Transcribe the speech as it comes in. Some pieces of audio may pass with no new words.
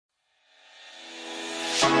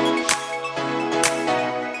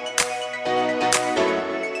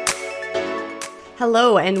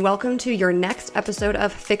Hello, and welcome to your next episode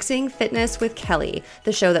of Fixing Fitness with Kelly,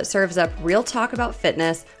 the show that serves up real talk about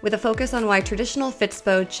fitness with a focus on why traditional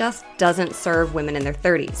Fitspo just doesn't serve women in their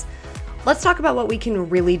 30s. Let's talk about what we can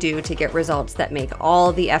really do to get results that make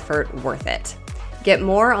all the effort worth it. Get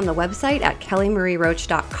more on the website at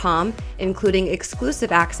kellymarieroach.com, including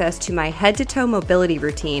exclusive access to my head-to-toe mobility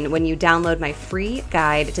routine when you download my free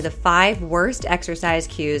guide to the 5 worst exercise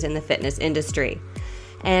cues in the fitness industry.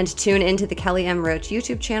 And tune into the Kelly M. Roach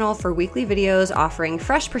YouTube channel for weekly videos offering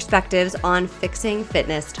fresh perspectives on fixing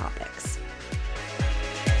fitness topics.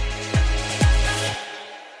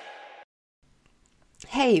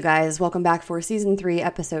 Hey, you guys, welcome back for Season 3,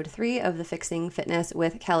 Episode 3 of the Fixing Fitness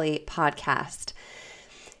with Kelly podcast.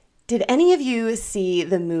 Did any of you see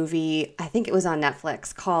the movie, I think it was on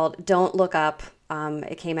Netflix, called Don't Look Up?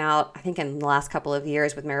 It came out, I think, in the last couple of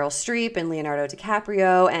years with Meryl Streep and Leonardo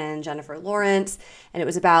DiCaprio and Jennifer Lawrence. And it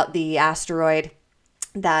was about the asteroid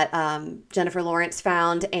that Jennifer Lawrence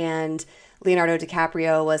found, and Leonardo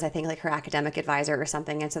DiCaprio was, I think, like her academic advisor or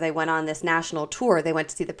something. And so they went on this national tour. They went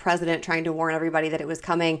to see the president, trying to warn everybody that it was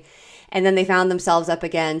coming. And then they found themselves up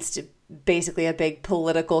against basically a big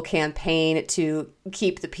political campaign to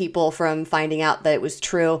keep the people from finding out that it was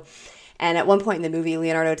true. And at one point in the movie,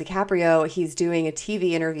 Leonardo DiCaprio, he's doing a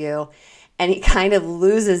TV interview and he kind of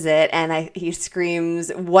loses it. And he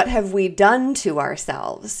screams, "What have we done to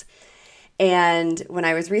ourselves?" And when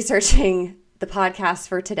I was researching the podcast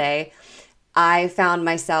for today, I found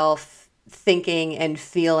myself thinking and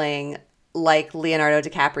feeling like Leonardo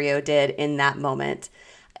DiCaprio did in that moment.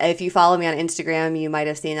 If you follow me on Instagram, you might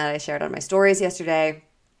have seen that I shared on my stories yesterday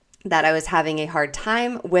that I was having a hard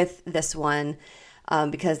time with this one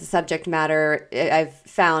because the subject matter I've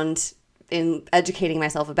found in educating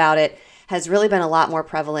myself about it has really been a lot more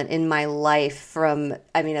prevalent in my life from,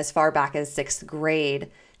 as far back as 6th grade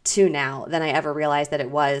to now than I ever realized that it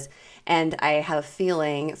was. And I have a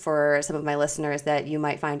feeling for some of my listeners that you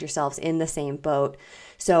might find yourselves in the same boat.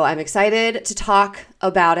 So I'm excited to talk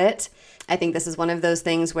about it. I think this is one of those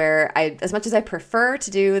things where as much as I prefer to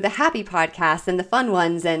do the happy podcasts and the fun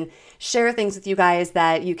ones and share things with you guys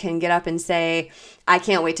that you can get up and say, I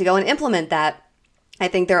can't wait to go and implement that, I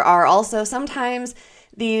think there are also sometimes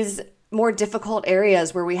these more difficult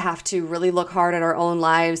areas where we have to really look hard at our own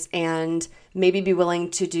lives and maybe be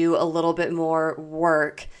willing to do a little bit more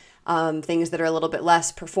work, things that are a little bit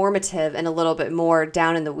less performative and a little bit more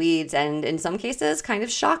down in the weeds and in some cases kind of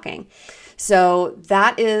shocking. So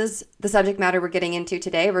that is the subject matter we're getting into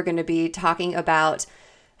today. We're going to be talking about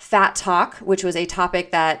fat talk, which was a topic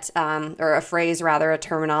that, or a phrase rather, a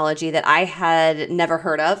terminology that I had never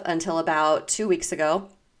heard of until about 2 weeks ago.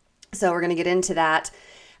 So we're going to get into that.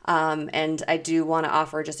 And I do want to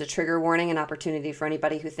offer just a trigger warning, an opportunity for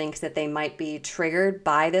anybody who thinks that they might be triggered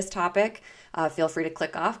by this topic. Feel free to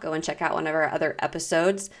click off, go and check out one of our other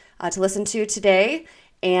episodes to listen to today,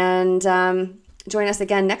 and join us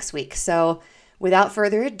again next week. So without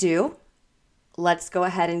further ado, let's go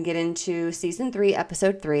ahead and get into Season 3,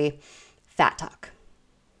 Episode 3, Fat Talk.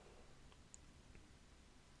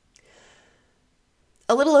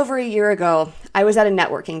 A little over a year ago, I was at a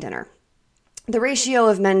networking dinner. The ratio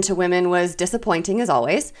of men to women was disappointing as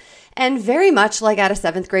always, and very much like at a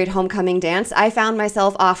 7th grade homecoming dance, I found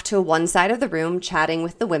myself off to one side of the room chatting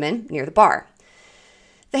with the women near the bar.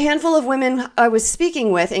 The handful of women I was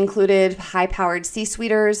speaking with included high-powered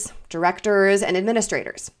C-suiters, directors, and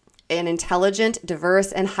administrators, an intelligent,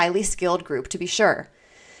 diverse, and highly skilled group to be sure.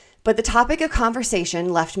 But the topic of conversation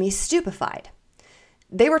left me stupefied.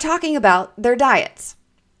 They were talking about their diets.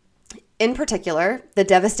 In particular, the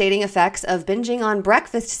devastating effects of binging on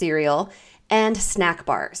breakfast cereal and snack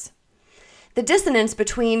bars. The dissonance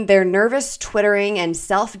between their nervous twittering and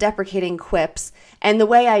self-deprecating quips and the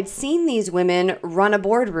way I'd seen these women run a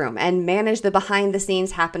boardroom and manage the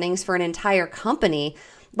behind-the-scenes happenings for an entire company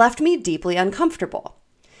left me deeply uncomfortable.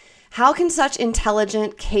 How can such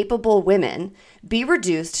intelligent, capable women be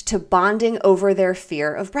reduced to bonding over their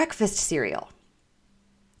fear of breakfast cereal?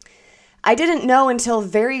 I didn't know until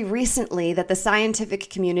very recently that the scientific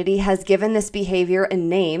community has given this behavior a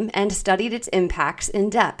name and studied its impacts in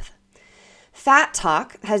depth. Fat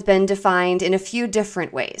talk has been defined in a few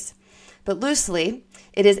different ways, but loosely,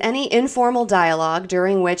 it is any informal dialogue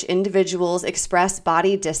during which individuals express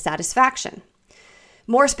body dissatisfaction.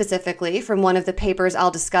 More specifically, from one of the papers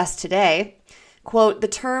I'll discuss today, quote, the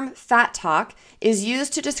term fat talk is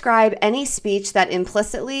used to describe any speech that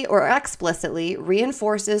implicitly or explicitly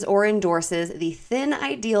reinforces or endorses the thin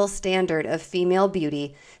ideal standard of female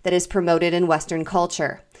beauty that is promoted in Western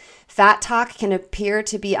culture. Fat talk can appear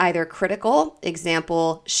to be either critical,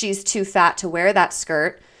 example, she's too fat to wear that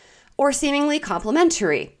skirt, or seemingly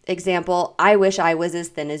complimentary. Example, I wish I was as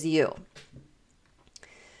thin as you.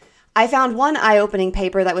 I found one eye-opening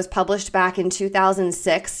paper that was published back in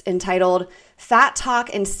 2006 entitled Fat Talk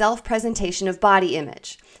and Self-Presentation of Body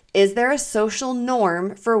Image. Is there a social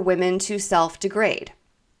norm for women to self-degrade?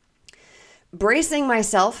 Bracing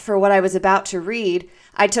myself for what I was about to read,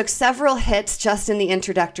 I took several hits just in the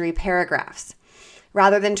introductory paragraphs.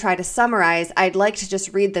 Rather than try to summarize, I'd like to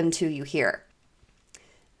just read them to you here.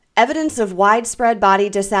 Evidence of widespread body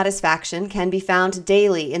dissatisfaction can be found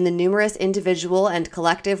daily in the numerous individual and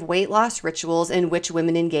collective weight loss rituals in which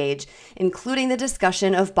women engage, including the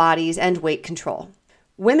discussion of bodies and weight control.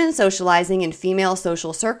 Women socializing in female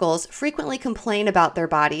social circles frequently complain about their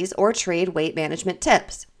bodies or trade weight management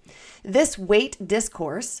tips. This weight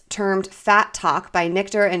discourse, termed fat talk by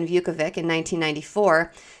Nichter and Vukovic in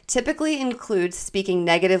 1994, typically includes speaking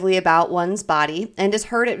negatively about one's body and is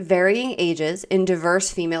heard at varying ages in diverse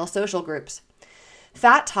female social groups.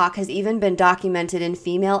 Fat talk has even been documented in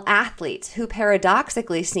female athletes who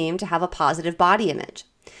paradoxically seem to have a positive body image.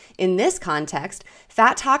 In this context,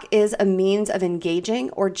 fat talk is a means of engaging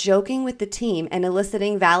or joking with the team and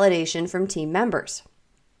eliciting validation from team members.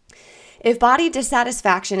 If body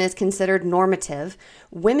dissatisfaction is considered normative,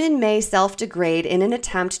 women may self-degrade in an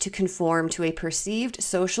attempt to conform to a perceived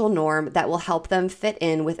social norm that will help them fit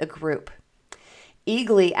in with a group.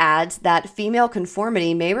 Eagly adds that female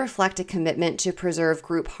conformity may reflect a commitment to preserve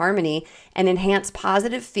group harmony and enhance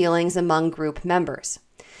positive feelings among group members.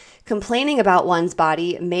 Complaining about one's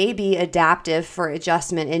body may be adaptive for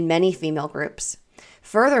adjustment in many female groups.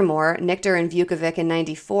 Furthermore, Nichter and Vukovic in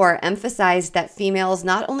 1994 emphasized that females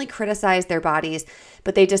not only criticize their bodies,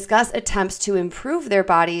 but they discuss attempts to improve their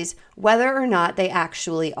bodies, whether or not they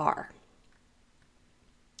actually are.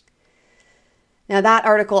 Now, that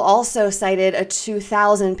article also cited a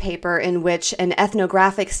 2000 paper in which an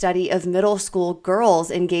ethnographic study of middle school girls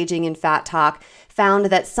engaging in fat talk found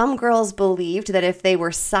that some girls believed that if they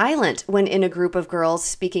were silent when in a group of girls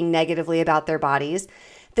speaking negatively about their bodies,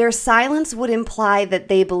 their silence would imply that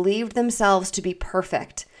they believed themselves to be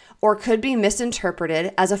perfect or could be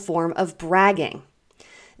misinterpreted as a form of bragging.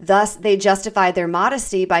 Thus, they justified their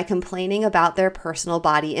modesty by complaining about their personal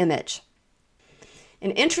body image.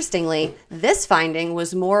 And interestingly, this finding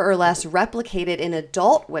was more or less replicated in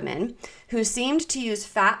adult women who seemed to use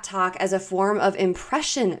fat talk as a form of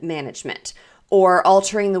impression management or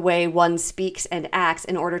altering the way one speaks and acts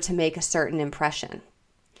in order to make a certain impression.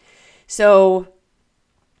 So,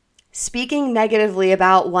 speaking negatively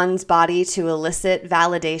about one's body to elicit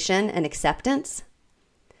validation and acceptance.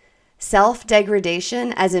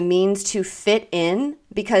 Self-degradation as a means to fit in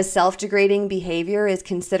because self-degrading behavior is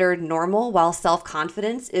considered normal while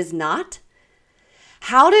self-confidence is not.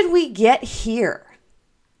 How did we get here?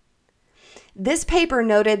 This paper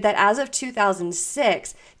noted that as of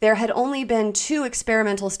 2006, there had only been 2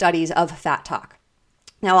 experimental studies of fat talk.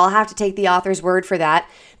 Now, I'll have to take the author's word for that,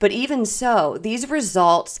 but even so, these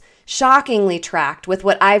results shockingly tracked with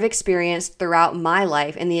what I've experienced throughout my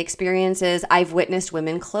life and the experiences I've witnessed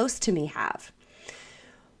women close to me have.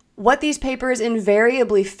 What these papers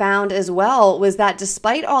invariably found as well was that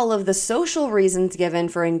despite all of the social reasons given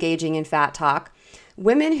for engaging in fat talk,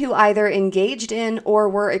 women who either engaged in or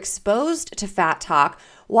were exposed to fat talk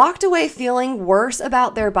walked away feeling worse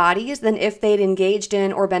about their bodies than if they'd engaged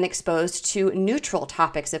in or been exposed to neutral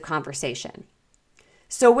topics of conversation.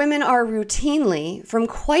 So women are routinely, from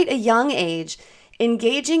quite a young age,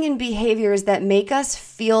 engaging in behaviors that make us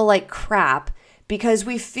feel like crap because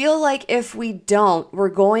we feel like if we don't, we're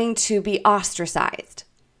going to be ostracized.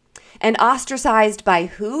 And ostracized by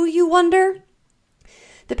who, you wonder?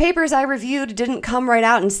 The papers I reviewed didn't come right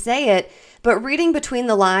out and say it, but reading between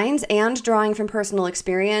the lines and drawing from personal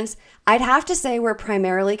experience, I'd have to say we're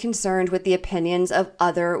primarily concerned with the opinions of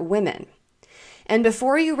other women. And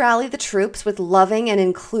before you rally the troops with loving and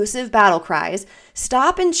inclusive battle cries,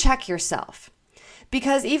 stop and check yourself.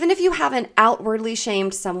 Because even if you haven't outwardly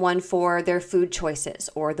shamed someone for their food choices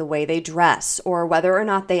or the way they dress or whether or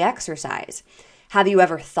not they exercise, have you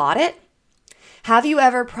ever thought it? Have you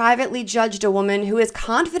ever privately judged a woman who is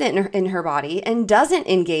confident in her body and doesn't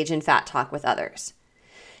engage in fat talk with others?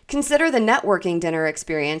 Consider the networking dinner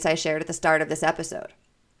experience I shared at the start of this episode.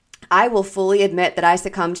 I will fully admit that I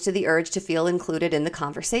succumbed to the urge to feel included in the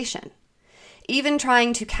conversation. Even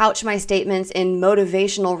trying to couch my statements in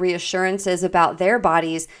motivational reassurances about their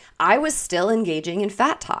bodies, I was still engaging in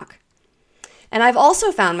fat talk. And I've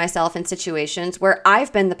also found myself in situations where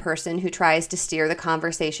I've been the person who tries to steer the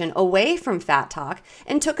conversation away from fat talk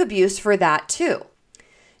and took abuse for that too.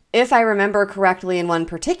 If I remember correctly in one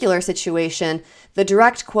particular situation, the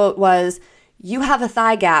direct quote was, You have a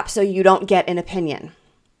thigh gap, so you don't get an opinion.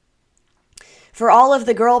 For all of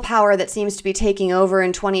the girl power that seems to be taking over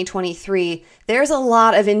in 2023, there's a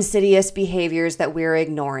lot of insidious behaviors that we're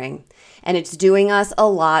ignoring, and it's doing us a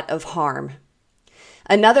lot of harm.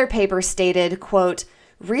 Another paper stated, quote,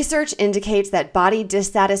 research indicates that body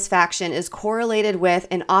dissatisfaction is correlated with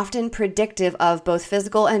and often predictive of both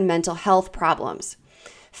physical and mental health problems.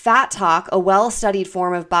 Fat talk, a well-studied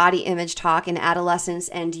form of body image talk in adolescents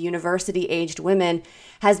and university-aged women,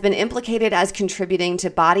 has been implicated as contributing to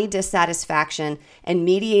body dissatisfaction and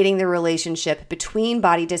mediating the relationship between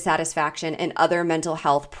body dissatisfaction and other mental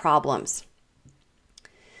health problems.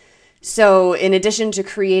 So, in addition to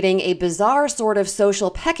creating a bizarre sort of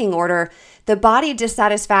social pecking order, the body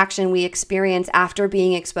dissatisfaction we experience after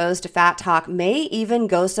being exposed to fat talk may even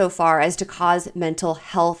go so far as to cause mental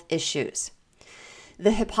health issues. The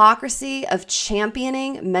hypocrisy of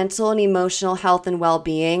championing mental and emotional health and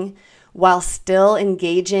well-being while still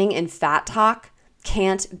engaging in fat talk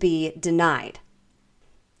can't be denied.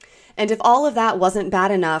 And if all of that wasn't bad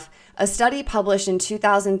enough, a study published in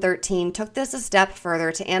 2013 took this a step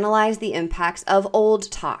further to analyze the impacts of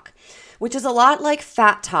old talk, which is a lot like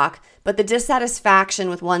fat talk, but the dissatisfaction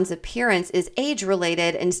with one's appearance is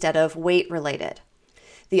age-related instead of weight-related.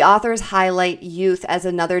 The authors highlight youth as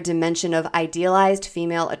another dimension of idealized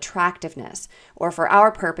female attractiveness, or for our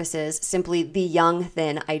purposes, simply the young,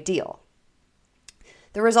 thin ideal.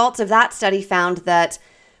 The results of that study found that,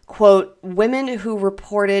 quote, women who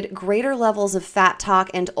reported greater levels of fat talk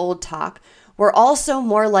and old talk were also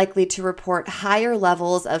more likely to report higher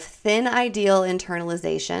levels of thin ideal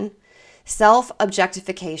internalization,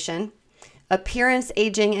 self-objectification, appearance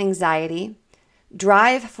aging anxiety,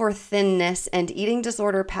 drive for thinness, and eating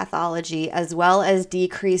disorder pathology, as well as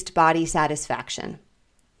decreased body satisfaction.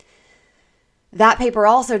 That paper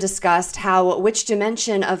also discussed how which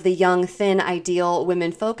dimension of the young, thin ideal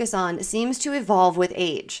women focus on seems to evolve with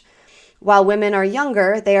age. While women are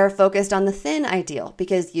younger, they are focused on the thin ideal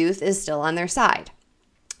because youth is still on their side.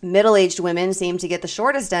 Middle-aged women seem to get the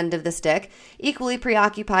shortest end of the stick, equally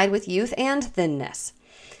preoccupied with youth and thinness.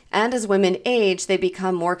 And as women age, they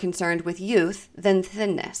become more concerned with youth than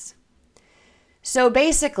thinness. So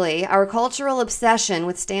basically, our cultural obsession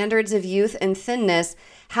with standards of youth and thinness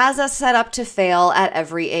has us set up to fail at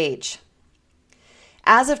every age.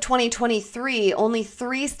 As of 2023, only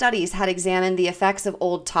 3 studies had examined the effects of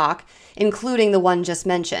old talk, including the one just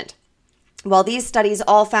mentioned. While these studies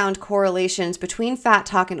all found correlations between fat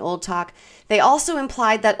talk and old talk, they also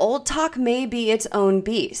implied that old talk may be its own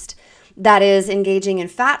beast. That is, engaging in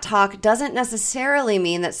fat talk doesn't necessarily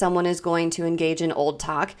mean that someone is going to engage in old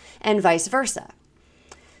talk, and vice versa.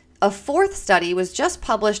 A 4th study was just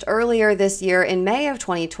published earlier this year in May of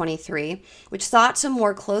 2023, which sought to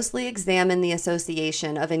more closely examine the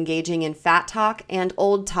association of engaging in fat talk and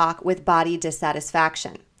old talk with body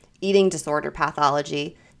dissatisfaction, eating disorder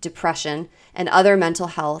pathology, depression, and other mental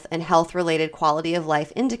health and health-related quality of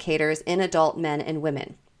life indicators in adult men and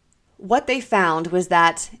women. What they found was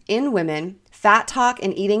that in women, fat talk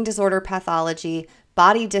and eating disorder pathology,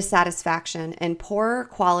 body dissatisfaction, and poorer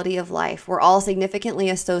quality of life were all significantly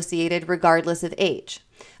associated regardless of age.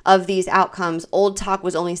 Of these outcomes, old talk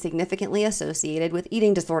was only significantly associated with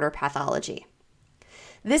eating disorder pathology.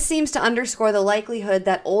 This seems to underscore the likelihood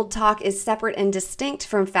that old talk is separate and distinct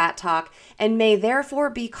from fat talk and may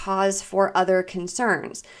therefore be cause for other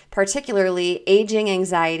concerns, particularly aging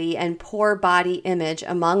anxiety and poor body image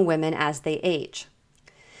among women as they age.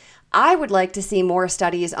 I would like to see more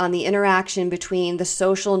studies on the interaction between the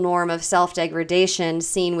social norm of self-degradation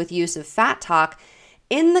seen with use of fat talk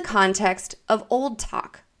in the context of old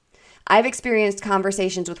talk. I've experienced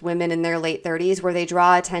conversations with women in their late 30s where they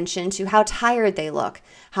draw attention to how tired they look,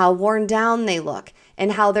 how worn down they look,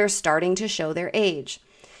 and how they're starting to show their age.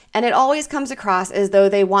 And it always comes across as though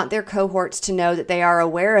they want their cohorts to know that they are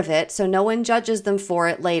aware of it so no one judges them for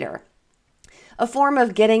it later. A form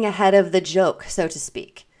of getting ahead of the joke, so to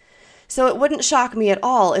speak. So it wouldn't shock me at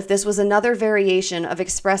all if this was another variation of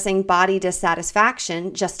expressing body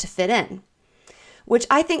dissatisfaction just to fit in, which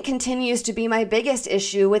I think continues to be my biggest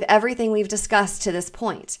issue with everything we've discussed to this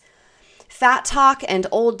point. Fat talk and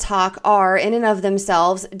old talk are, in and of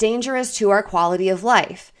themselves, dangerous to our quality of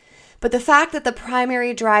life. But the fact that the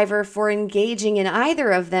primary driver for engaging in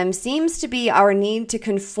either of them seems to be our need to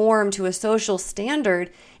conform to a social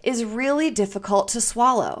standard is really difficult to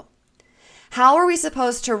swallow. How are we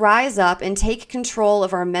supposed to rise up and take control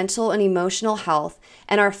of our mental and emotional health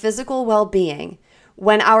and our physical well-being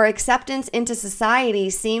when our acceptance into society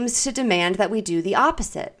seems to demand that we do the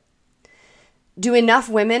opposite? Do enough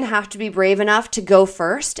women have to be brave enough to go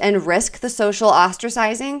first and risk the social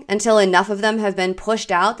ostracizing until enough of them have been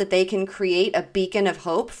pushed out that they can create a beacon of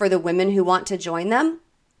hope for the women who want to join them?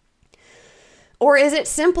 Or is it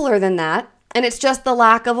simpler than that, and it's just the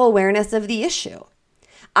lack of awareness of the issue?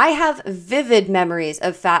 I have vivid memories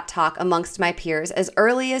of fat talk amongst my peers as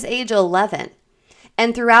early as age 11.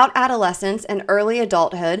 And throughout adolescence and early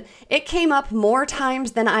adulthood, it came up more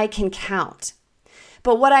times than I can count.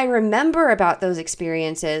 But what I remember about those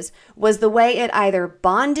experiences was the way it either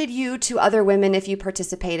bonded you to other women if you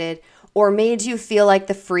participated or made you feel like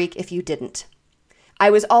the freak if you didn't. I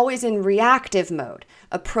was always in reactive mode,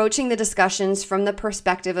 approaching the discussions from the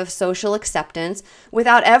perspective of social acceptance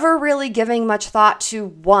without ever really giving much thought to,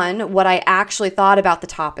 one, what I actually thought about the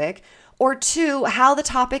topic, or two, how the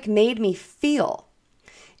topic made me feel.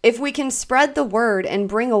 If we can spread the word and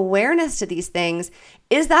bring awareness to these things,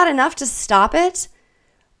 is that enough to stop it?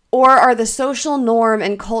 Or are the social norm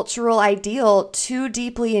and cultural ideal too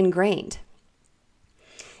deeply ingrained?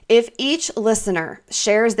 If each listener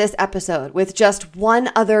shares this episode with just one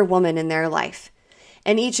other woman in their life,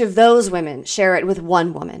 and each of those women share it with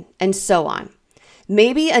one woman, and so on,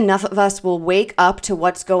 maybe enough of us will wake up to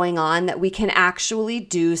what's going on that we can actually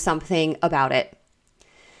do something about it.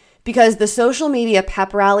 Because the social media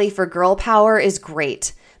pep rally for girl power is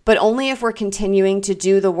great, but only if we're continuing to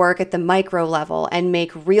do the work at the micro level and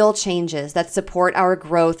make real changes that support our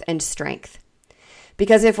growth and strength.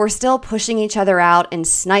 Because if we're still pushing each other out and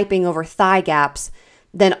sniping over thigh gaps,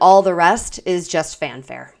 then all the rest is just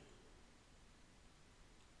fanfare.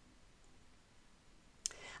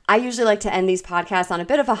 I usually like to end these podcasts on a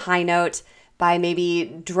bit of a high note by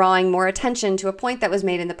maybe drawing more attention to a point that was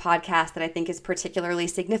made in the podcast that I think is particularly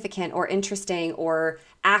significant or interesting or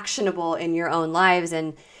actionable in your own lives.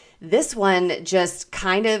 And this one just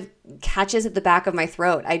kind of catches at the back of my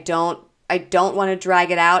throat. I don't want to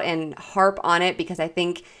drag it out and harp on it because I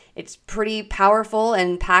think it's pretty powerful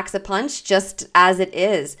and packs a punch just as it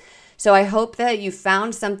is. So I hope that you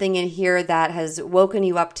found something in here that has woken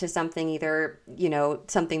you up to something, either,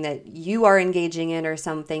 something that you are engaging in or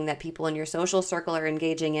something that people in your social circle are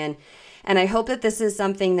engaging in. And I hope that this is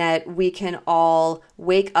something that we can all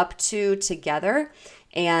wake up to together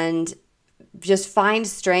and just find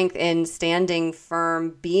strength in standing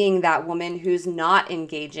firm, being that woman who's not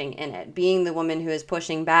engaging in it, being the woman who is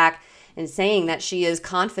pushing back and saying that she is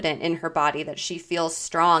confident in her body, that she feels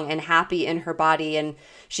strong and happy in her body, and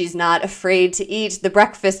she's not afraid to eat the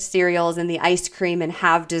breakfast cereals and the ice cream and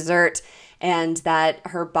have dessert, and that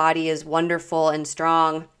her body is wonderful and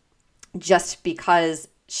strong just because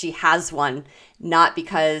she has one, not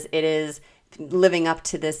because it is living up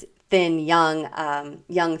to this thin,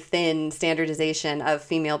 thin standardization of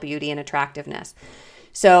female beauty and attractiveness.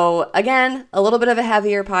 So again, a little bit of a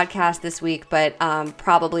heavier podcast this week, but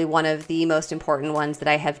probably one of the most important ones that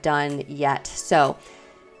I have done yet. So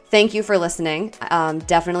thank you for listening.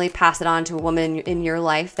 Definitely pass it on to a woman in your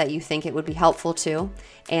life that you think it would be helpful to.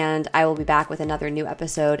 And I will be back with another new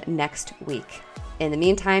episode next week. In the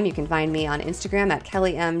meantime, you can find me on Instagram at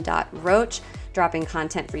kellym.roach, dropping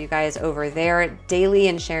content for you guys over there daily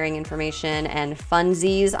and sharing information and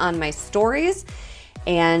funsies on my stories.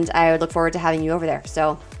 And I would look forward to having you over there.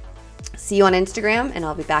 So see you on Instagram, and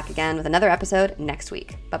I'll be back again with another episode next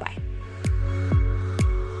week. Bye-bye.